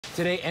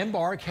Today,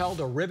 Embark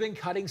held a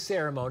ribbon-cutting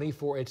ceremony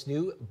for its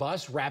new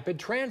bus rapid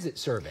transit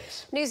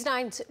service. News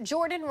 9's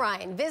Jordan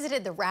Ryan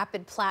visited the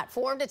rapid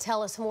platform to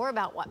tell us more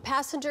about what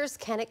passengers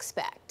can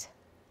expect.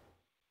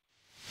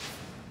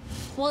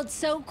 Well, it's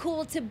so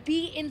cool to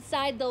be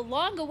inside the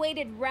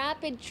long-awaited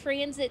rapid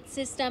transit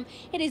system.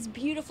 It is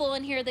beautiful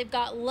in here. They've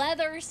got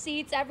leather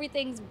seats.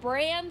 Everything's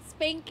brand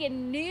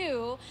spanking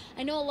new.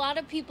 I know a lot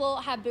of people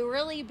have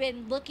really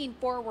been looking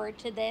forward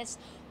to this.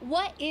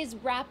 What is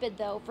rapid,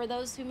 though, for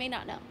those who may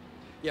not know?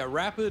 Yeah,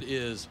 rapid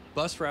is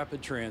bus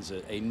rapid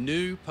transit, a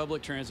new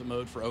public transit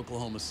mode for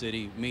Oklahoma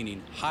City,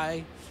 meaning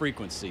high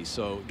frequency.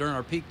 So during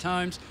our peak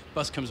times,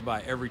 bus comes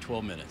by every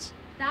 12 minutes.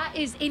 That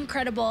is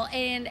incredible.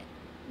 And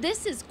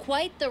this is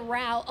quite the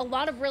route. A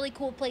lot of really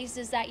cool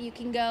places that you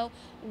can go.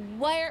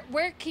 Where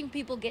can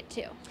people get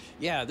to?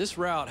 Yeah, this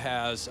route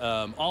has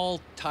all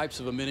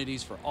types of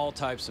amenities for all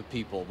types of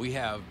people. We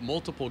have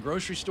multiple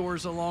grocery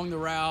stores along the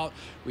route.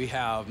 We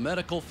have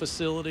medical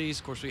facilities.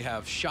 Of course, we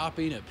have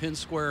shopping at Penn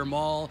Square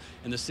Mall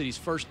and the city's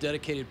first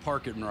dedicated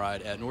park and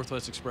ride at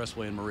Northwest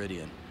Expressway in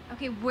Meridian.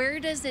 Okay, where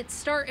does it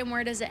start and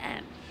where does it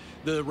end?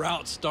 The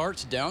route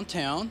starts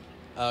downtown,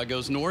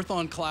 goes north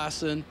on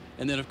Classen,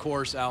 and then, of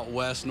course, out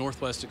west,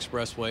 Northwest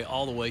Expressway,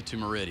 all the way to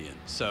Meridian.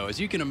 So, as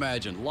you can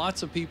imagine,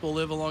 lots of people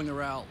live along the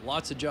route,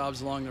 lots of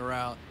jobs along the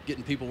route,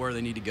 getting people where they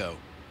need to go.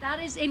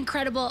 That is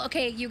incredible.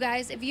 Okay, you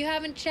guys, if you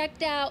haven't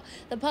checked out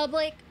the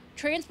public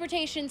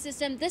transportation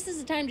system, this is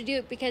the time to do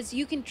it because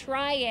you can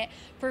try it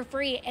for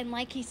free. And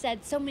like he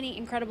said, so many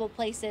incredible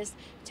places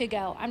to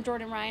go. I'm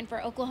Jordan Ryan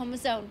for Oklahoma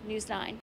Zone News 9.